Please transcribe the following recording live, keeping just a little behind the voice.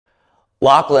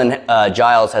Lachlan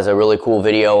Giles has a really cool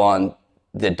video on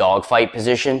the dogfight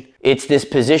position. It's this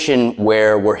position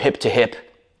where we're hip to hip.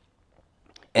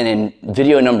 And in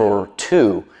video number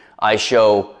 2, I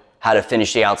show how to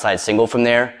finish the outside single from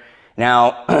there.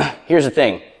 Now, here's the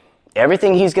thing.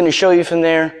 Everything he's going to show you from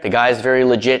there, the guy's very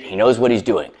legit. He knows what he's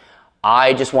doing.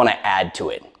 I just want to add to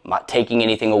it. I'm not taking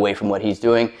anything away from what he's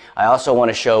doing. I also want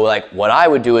to show like what I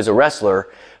would do as a wrestler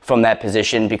from that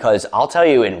position, because I'll tell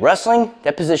you, in wrestling,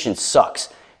 that position sucks.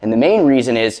 And the main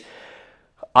reason is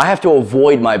I have to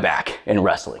avoid my back in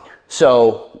wrestling.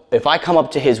 So if I come up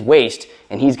to his waist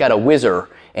and he's got a whizzer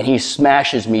and he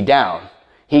smashes me down,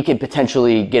 he could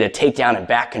potentially get a takedown and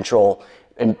back control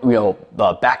and,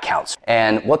 back counts.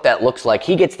 And what that looks like,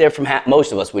 he gets there from half,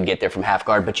 most of us would get there from half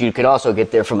guard, but you could also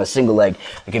get there from a single leg.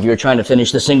 Like if you're trying to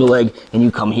finish the single leg and you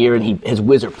come here and his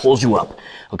whizzer pulls you up.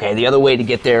 Okay, the other way to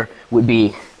get there would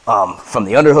be from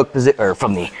the underhook position, or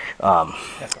from the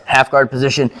half guard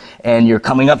position, and you're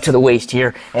coming up to the waist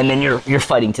here, and then you're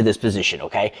fighting to this position,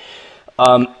 okay?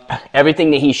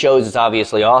 Everything that he shows is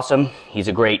obviously awesome. He's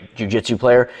a great jiu-jitsu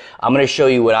player. I'm going to show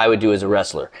you what I would do as a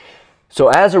wrestler. So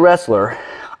as a wrestler,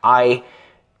 I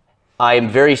am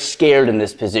very scared in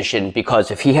this position,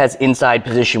 because if he has inside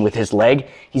position with his leg,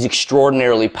 he's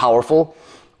extraordinarily powerful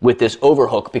with this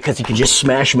overhook, because he could just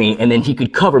smash me and then he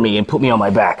could cover me and put me on my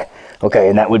back. Okay,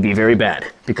 and that would be very bad,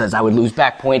 because I would lose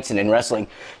back points, and in wrestling,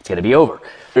 it's going to be over.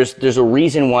 There's a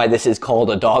reason why this is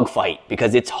called a dog fight,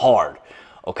 because it's hard,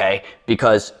 okay?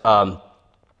 Because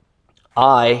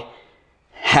I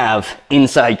have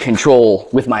inside control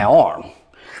with my arm,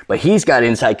 but he's got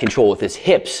inside control with his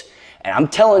hips. And I'm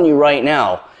telling you right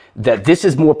now that this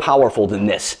is more powerful than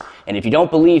this. And if you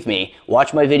don't believe me,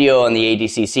 watch my video on the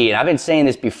ADCC. And I've been saying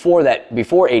this before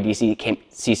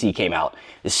ADCC came out.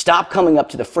 Is stop coming up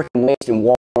to the freaking waist and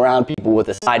walking around people with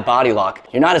a side body lock.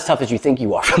 You're not as tough as you think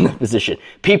you are from that position.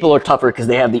 People are tougher because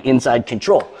they have the inside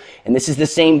control. And this is the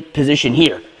same position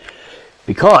here,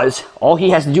 because all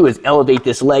he has to do is elevate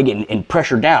this leg and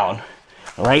pressure down,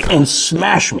 right, and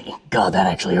smash me. God, that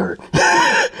actually hurt.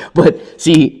 But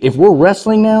see, if we're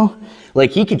wrestling now, like,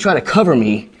 he could try to cover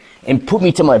me and put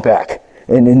me to my back,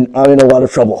 and then I'm in a lot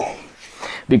of trouble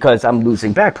because I'm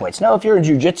losing back points. Now, if you're in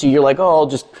jiu-jitsu, you're like, oh, I'll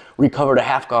just recover to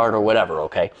half guard or whatever,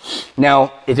 okay?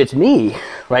 Now, if it's me,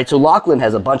 right, so Lachlan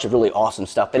has a bunch of really awesome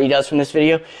stuff that he does from this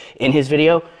video, in his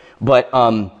video, but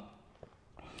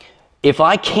if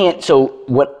I can't, so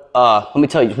what, let me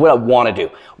tell you what I want to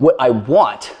do. What I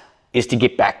want is to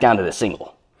get back down to the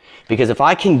single, because if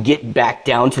I can get back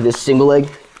down to this single leg,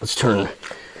 let's turn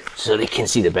so they can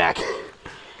see the back.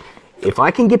 If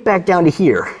I can get back down to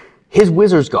here, his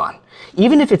whizzer's gone.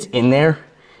 Even if it's in there,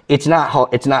 it's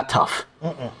not tough.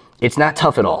 It's not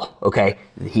tough at all, okay?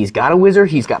 He's got a whizzer,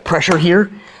 he's got pressure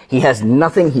here, he has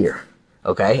nothing here,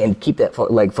 okay? And keep that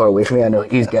leg far away from me. I know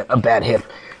he's got a bad hip.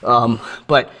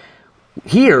 But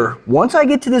here, once I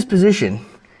get to this position,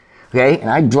 okay, and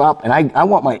I drop, and I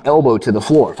want my elbow to the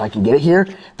floor. If I can get it here,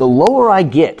 the lower I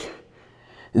get,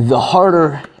 the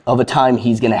harder of a time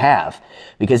he's gonna have,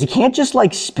 because he can't just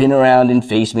like spin around and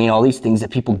face me and all these things that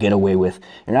people get away with.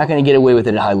 You're not gonna get away with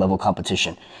it at high level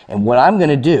competition. And what I'm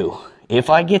gonna do, if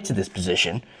I get to this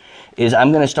position, is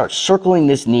I'm gonna start circling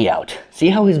this knee out. See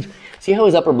how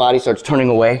his upper body starts turning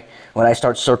away when I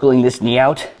start circling this knee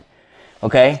out?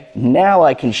 Okay, now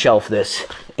I can shelf this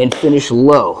and finish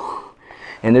low.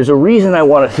 And there's a reason I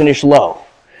want to finish low.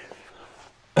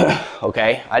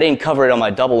 Okay, I didn't cover it on my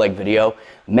double leg video,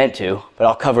 meant to, but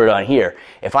I'll cover it on here.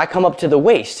 If I come up to the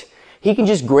waist, he can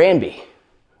just Granby,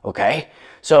 okay?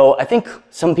 So I think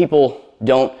some people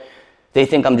they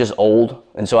think I'm just old,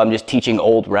 and so I'm just teaching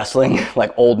old wrestling,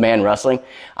 like old man wrestling.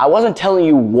 I wasn't telling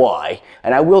you why,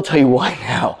 and I will tell you why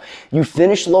now. You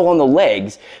finish low on the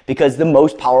legs because the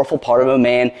most powerful part of a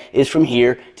man is from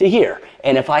here to here.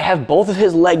 And if I have both of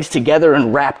his legs together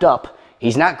and wrapped up,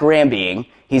 he's not Granbying,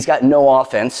 he's got no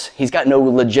offense, he's got no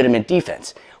legitimate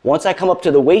defense. Once I come up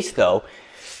to the waist though,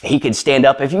 he can stand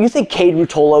up. If you think Cade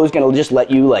Rutolo is gonna just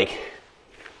let you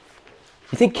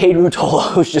you think Cade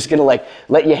Rutolo is just gonna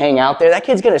let you hang out there? That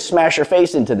kid's gonna smash your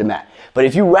face into the mat. But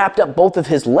if you wrapped up both of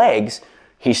his legs,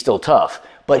 he's still tough.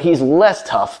 But he's less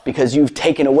tough because you've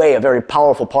taken away a very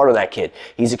powerful part of that kid.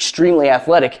 He's extremely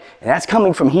athletic, and that's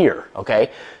coming from here,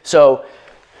 okay? So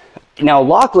now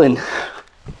Lachlan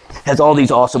has all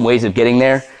these awesome ways of getting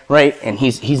there, right? And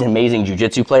he's an amazing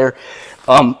jiu-jitsu player.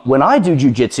 When I do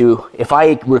jiu-jitsu, if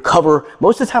I recover,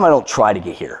 most of the time I don't try to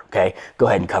get here, okay? Go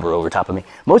ahead and cover over top of me.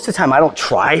 Most of the time I don't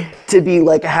try to be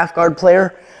like a half guard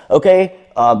player, okay?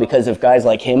 Because of guys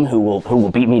like him who will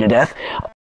beat me to death.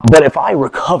 But if I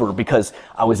recover because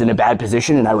I was in a bad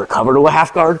position and I recover to a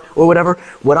half guard or whatever,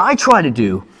 what I try to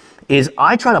do is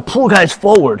I try to pull guys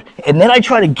forward and then I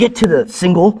try to get to the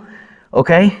single,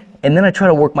 okay? And then I try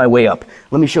to work my way up.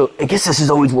 Let me show, I guess this is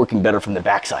always working better from the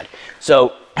backside.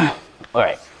 So, all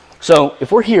right. So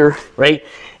if we're here, right,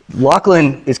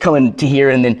 Lachlan is coming to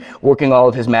here and then working all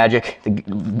of his magic.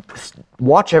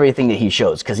 Watch everything that he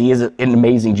shows because he is an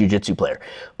amazing jiu-jitsu player.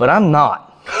 But I'm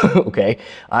not, okay?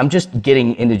 I'm just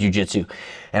getting into jiu-jitsu.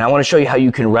 And I want to show you how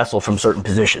you can wrestle from certain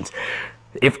positions.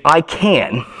 If I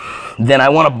can, then I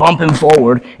want to bump him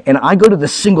forward and I go to the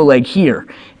single leg here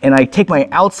and I take my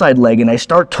outside leg and I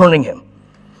start turning him.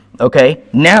 Okay,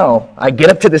 now I get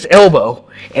up to this elbow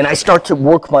and I start to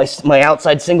work my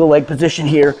outside single leg position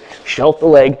here, shelf the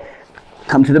leg,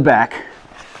 come to the back,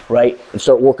 right, and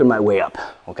start working my way up,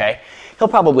 okay? He'll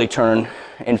probably turn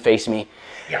and face me,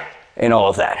 yeah, and all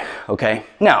of that, okay?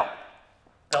 Now,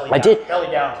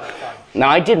 belly down. Now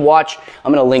I did watch,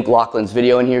 I'm gonna link Lachlan's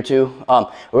video in here too,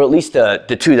 or at least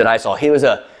the two that I saw. He was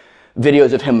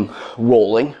videos of him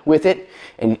rolling with it.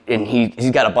 And he's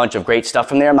got a bunch of great stuff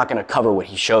from there. I'm not going to cover what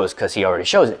he shows because he already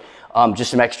shows it. Just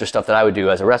some extra stuff that I would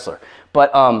do as a wrestler.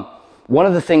 But one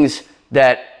of the things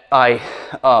that I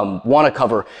want to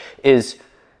cover is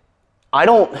I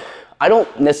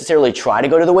don't necessarily try to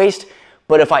go to the waist,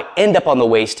 but if I end up on the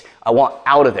waist, I want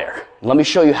out of there. Let me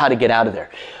show you how to get out of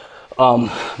there.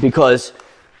 Because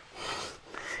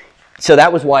so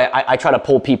that was why I try to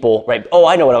pull people, right? Oh,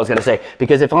 I know what I was going to say.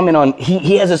 Because if I'm in on,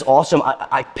 he has this awesome,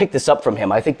 I picked this up from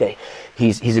him. I think that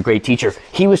he's a great teacher.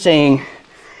 He was saying,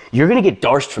 you're going to get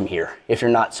darsed from here if you're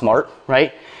not smart,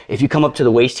 right? If you come up to the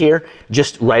waist here,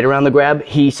 just right around the grab,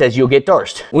 he says you'll get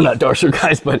darsed. We're not darser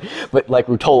guys, but like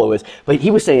Rutolo is. But he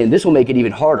was saying this will make it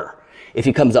even harder if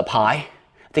he comes up high.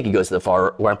 I think he goes to the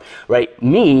far arm, right?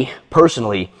 Me,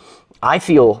 personally, I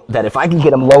feel that if I can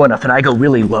get him low enough and I go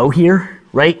really low here,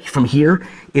 right, from here,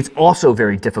 it's also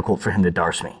very difficult for him to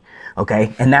darce me,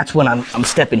 okay? And that's when I'm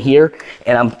stepping here,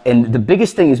 and the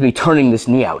biggest thing is me turning this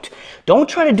knee out. Don't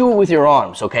try to do it with your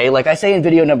arms, okay? Like I say in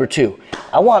video number 2,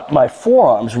 I want my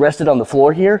forearms rested on the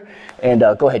floor here, and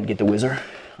go ahead and get the whizzer,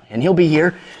 and he'll be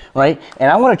here, right?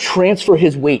 And I want to transfer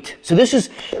his weight. So this is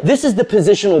the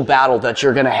positional battle that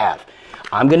you're gonna have.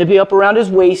 I'm gonna be up around his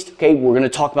waist, okay? We're gonna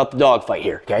talk about the dogfight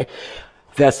here, okay?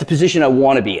 That's the position I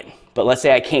want to be in. But let's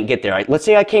say I can't get there. Let's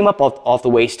say I came up off the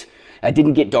waist, I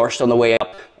didn't get darsed on the way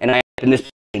up, and I am in this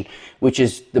position, which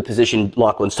is the position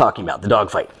Lachlan's talking about, the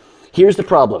dogfight. Here's the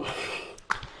problem.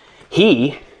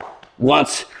 He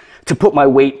wants to put my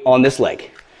weight on this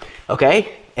leg,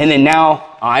 okay? And then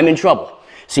now I'm in trouble.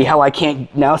 See how I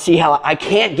can't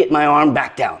get my arm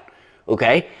back down,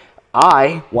 okay?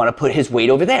 I want to put his weight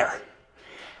over there.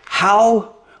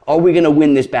 How are we going to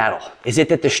win this battle? Is it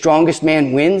that the strongest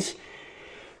man wins?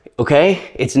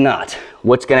 Okay, it's not.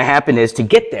 What's going to happen is to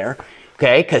get there,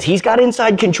 okay, because he's got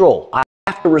inside control. I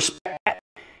have to respect that.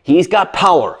 He's got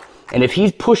power. And if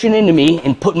he's pushing into me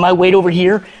and putting my weight over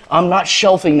here, I'm not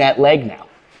shelving that leg now.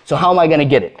 So how am I going to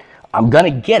get it? I'm going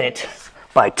to get it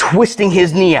by twisting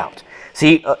his knee out.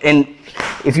 See, and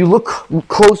if you look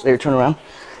close, there, turn around.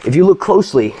 If you look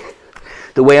closely,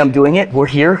 the way I'm doing it, we're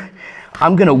here.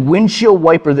 I'm going to windshield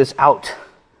wiper this out.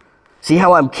 See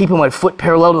how I'm keeping my foot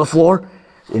parallel to the floor?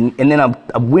 And then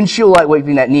I'm windshield light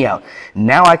wiping that knee out.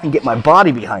 Now I can get my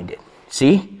body behind it.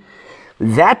 See?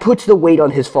 That puts the weight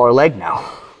on his far leg now.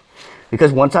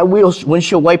 Because once I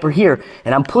windshield wiper here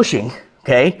and I'm pushing,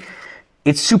 okay,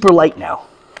 it's super light now.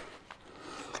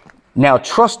 Now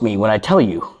trust me when I tell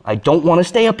you, I don't want to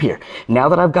stay up here. Now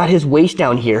that I've got his waist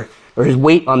down here, or his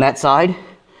weight on that side,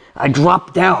 I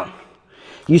drop down.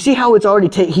 You see how he's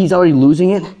already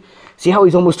losing it? See how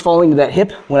he's almost falling to that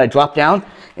hip when I drop down?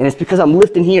 And it's because I'm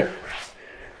lifting here.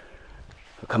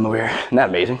 Come over here. Isn't that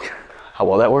amazing how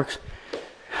well that works?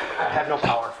 I have no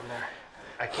power from there.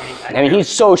 I can't. I mean, he's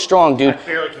so strong, dude. I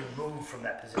barely can move from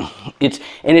that position.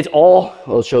 It's all,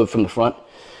 I'll show it from the front.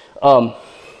 I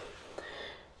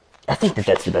think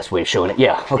that's the best way of showing it.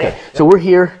 Yeah, okay. Yeah. So we're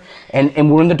here,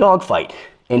 and we're in the dogfight.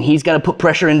 And he's got to put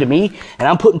pressure into me, and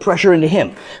I'm putting pressure into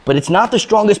him. But it's not the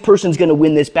strongest person's going to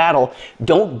win this battle.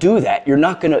 Don't do that. You're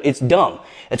not going to, it's dumb.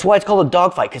 That's why it's called a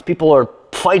dogfight, because people are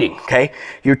fighting, okay?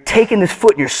 You're taking this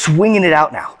foot and you're swinging it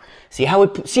out now. See how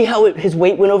his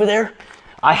weight went over there?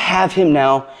 I have him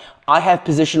now. I have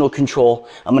positional control.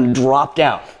 I'm going to drop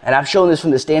down. And I've shown this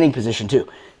from the standing position too.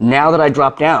 Now that I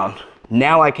drop down,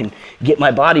 now I can get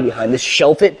my body behind this,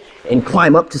 shelf it, and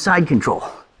climb up to side control.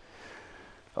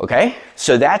 Okay,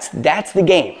 so that's the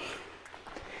game.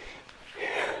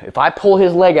 If I pull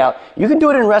his leg out, you can do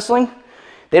it in wrestling.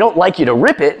 They don't like you to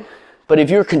rip it, but if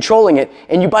you're controlling it,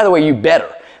 and you, by the way, you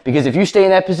better, Because if you stay in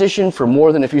that position for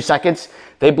more than a few seconds,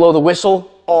 they blow the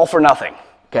whistle, all for nothing,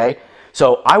 okay?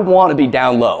 So I want to be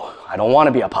down low. I don't want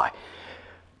to be up high.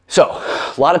 So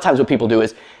a lot of times what people do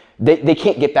is they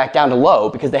can't get back down to low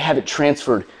because they haven't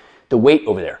transferred the weight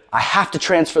over there. I have to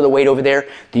transfer the weight over there.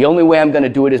 The only way I'm going to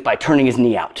do it is by turning his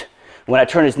knee out. When I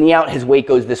turn his knee out, his weight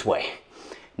goes this way.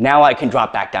 Now I can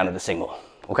drop back down to the single,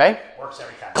 okay? Works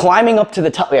every time. Climbing up to the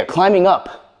top, yeah, climbing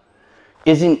up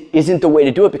isn't the way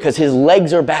to do it because his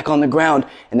legs are back on the ground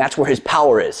and that's where his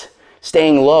power is.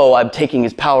 Staying low, I'm taking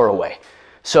his power away.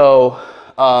 So,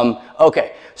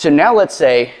 okay, so now let's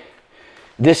say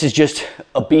this is just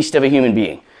a beast of a human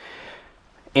being.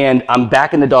 And I'm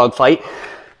back in the dogfight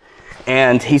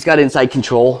and he's got inside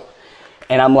control.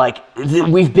 And I'm like,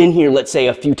 we've been here, let's say,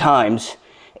 a few times,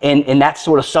 and that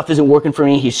sort of stuff isn't working for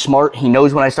me. He's smart. He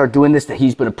knows when I start doing this that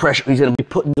he's going to be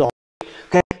putting the whole,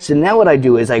 okay? So now what I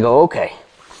do is I go, okay,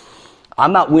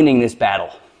 I'm not winning this battle.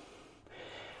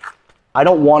 I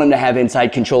don't want him to have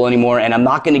inside control anymore, and I'm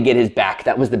not going to get his back.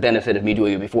 That was the benefit of me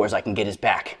doing it before, is I can get his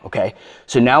back, okay?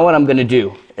 So now what I'm going to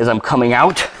do is I'm coming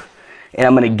out, and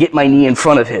I'm going to get my knee in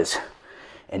front of his.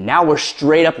 And now we're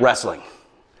straight up wrestling.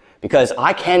 Because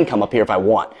I can come up here if I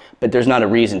want, but there's not a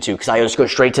reason to, because I just go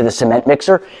straight to the cement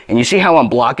mixer. And you see how I'm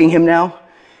blocking him now?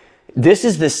 This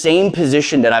is the same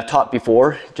position that I've taught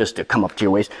before, just to come up to your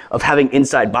waist, of having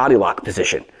inside body lock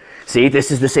position. See,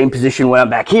 this is the same position when I'm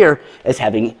back here as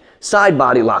having side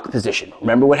body lock position.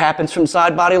 Remember what happens from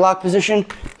side body lock position?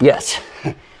 Yes,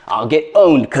 I'll get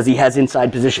owned because he has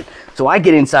inside position. So I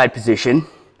get inside position,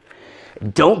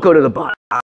 don't go to the bottom,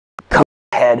 come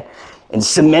ahead and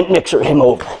cement mixer him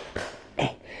over.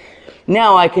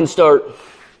 Now I can start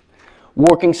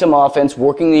working some offense,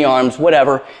 working the arms,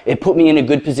 whatever. It put me in a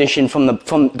good position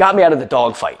got me out of the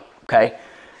dogfight, okay?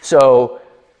 So,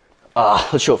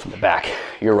 let's show it from the back.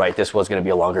 You're right, this was gonna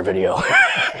be a longer video.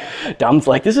 Dom's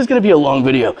like, this is gonna be a long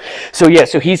video. So yeah,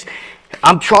 so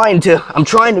I'm trying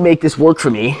to make this work for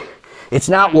me. It's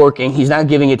not working, he's not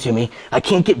giving it to me. I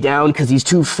can't get down because he's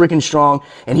too freaking strong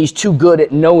and he's too good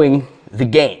at knowing the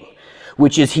game,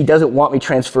 which is he doesn't want me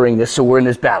transferring this, so we're in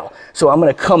this battle. So I'm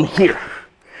gonna come here,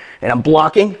 and I'm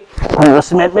blocking, I'm gonna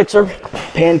cement mixer,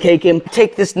 pancake him,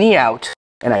 take this knee out,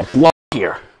 and I block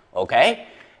here, okay?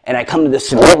 And I come to the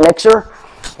cement mixer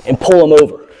and pull him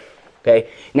over, okay?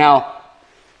 Now,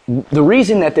 the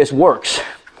reason that this works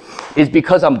is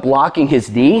because I'm blocking his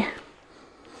knee,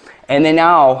 and then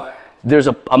now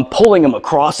I'm pulling him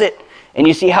across it, and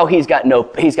you see how he's got no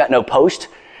post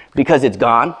because it's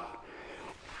gone?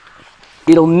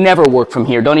 It'll never work from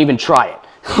here. Don't even try it.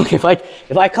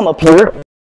 If I come up here,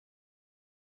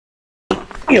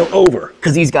 over,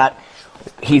 because he's got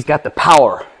the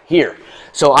power here.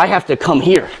 So I have to come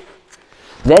here,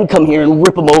 then come here and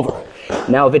rip them over.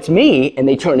 Now, if it's me and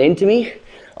they turn into me,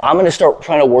 I'm going to start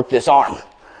trying to work this arm,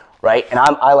 right? And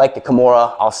I like the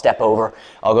Kimura. I'll step over.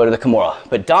 I'll go to the Kimura.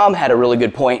 But Dom had a really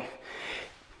good point.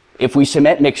 If we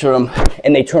cement mixer them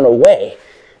and they turn away,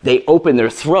 they open their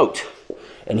throat.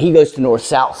 And he goes to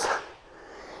north-south,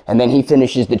 and then he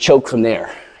finishes the choke from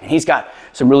there. And he's got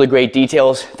some really great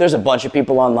details. There's a bunch of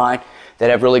people online that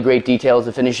have really great details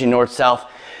of finishing north-south.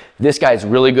 This guy's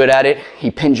really good at it.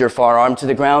 He pins your forearm to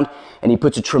the ground, and he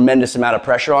puts a tremendous amount of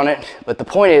pressure on it. But the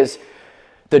point is,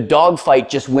 the dogfight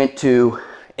just went to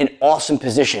an awesome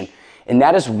position, and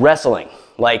that is wrestling.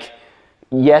 Like,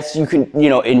 yes, you can,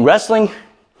 in wrestling,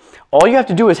 all you have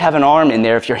to do is have an arm in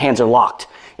there if your hands are locked.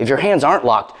 If your hands aren't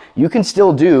locked, you can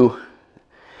still do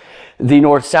the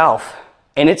north-south,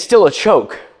 and it's still a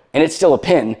choke, and it's still a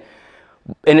pin,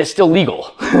 and it's still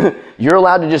legal. You're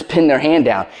allowed to just pin their hand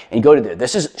down and go to there.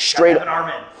 This is straight up. An arm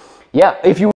in. Yeah,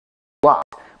 if you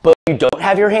locked. But if you don't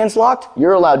have your hands locked,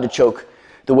 you're allowed to choke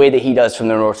the way that he does from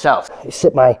the north-south. I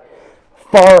sit my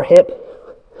far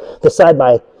hip, the side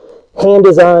my hand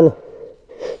is on.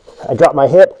 I drop my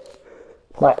hip,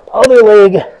 my other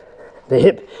leg,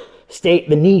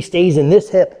 the knee stays in this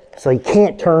hip, so he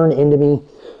can't turn into me.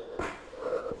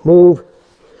 Move.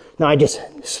 Now I just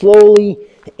slowly,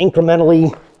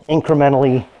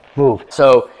 incrementally move.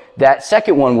 So that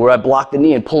second one where I block the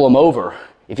knee and pull him over,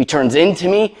 if he turns into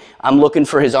me, I'm looking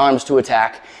for his arms to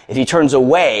attack. If he turns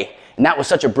away, and that was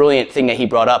such a brilliant thing that he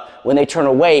brought up, when they turn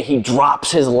away, he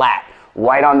drops his lat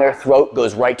right on their throat,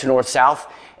 goes right to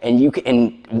north-south, and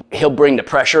he'll bring the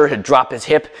pressure, he'll drop his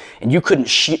hip, and you couldn't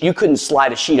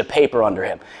slide a sheet of paper under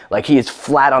him. Like, he is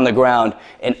flat on the ground,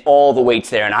 and all the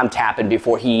weight's there, and I'm tapping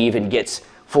before he even gets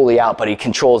fully out, but he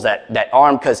controls that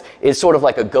arm because it's sort of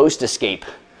like a ghost escape.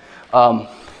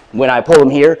 When I pull him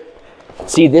here,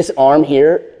 see this arm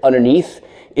here underneath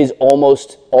is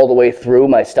almost all the way through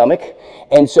my stomach.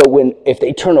 And so if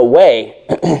they turn away,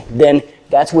 then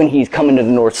that's when he's coming to the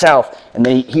north-south, and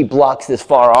then he blocks this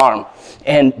far arm.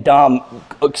 And Dom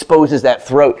exposes that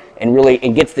throat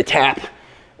and gets the tap.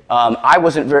 I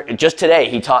wasn't just today,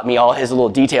 he taught me all his little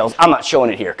details. I'm not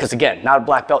showing it here, because again, not a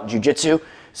black belt in Jiu Jitsu,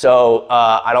 so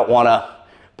I don't want to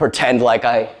pretend like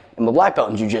I am a black belt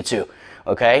in Jiu Jitsu,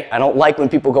 okay? I don't like when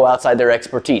people go outside their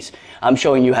expertise. I'm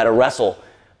showing you how to wrestle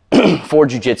for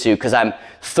Jiu Jitsu, because I'm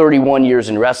 31 years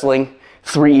in wrestling,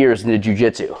 3 years into Jiu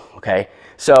Jitsu, okay?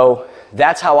 So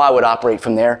that's how I would operate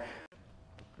from there.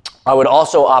 I would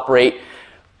also operate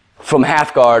from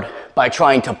half guard by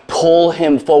trying to pull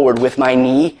him forward with my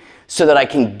knee so that I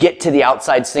can get to the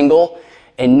outside single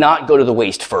and not go to the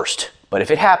waist first. But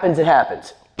if it happens, it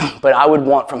happens. But I would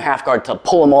want from half guard to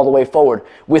pull him all the way forward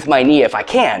with my knee if I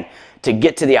can to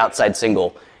get to the outside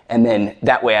single. And then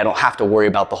that way I don't have to worry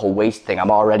about the whole waist thing.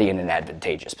 I'm already in an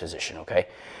advantageous position, okay?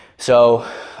 So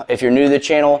if you're new to the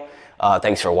channel,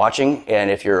 thanks for watching.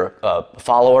 And if you're a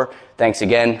follower, thanks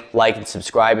again. Like and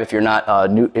subscribe if you're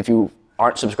not new, if you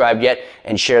aren't subscribed yet,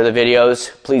 and share the videos.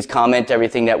 Please comment.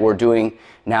 Everything that we're doing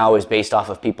now is based off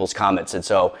of people's comments, and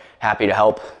so happy to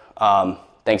help.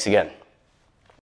 Thanks again.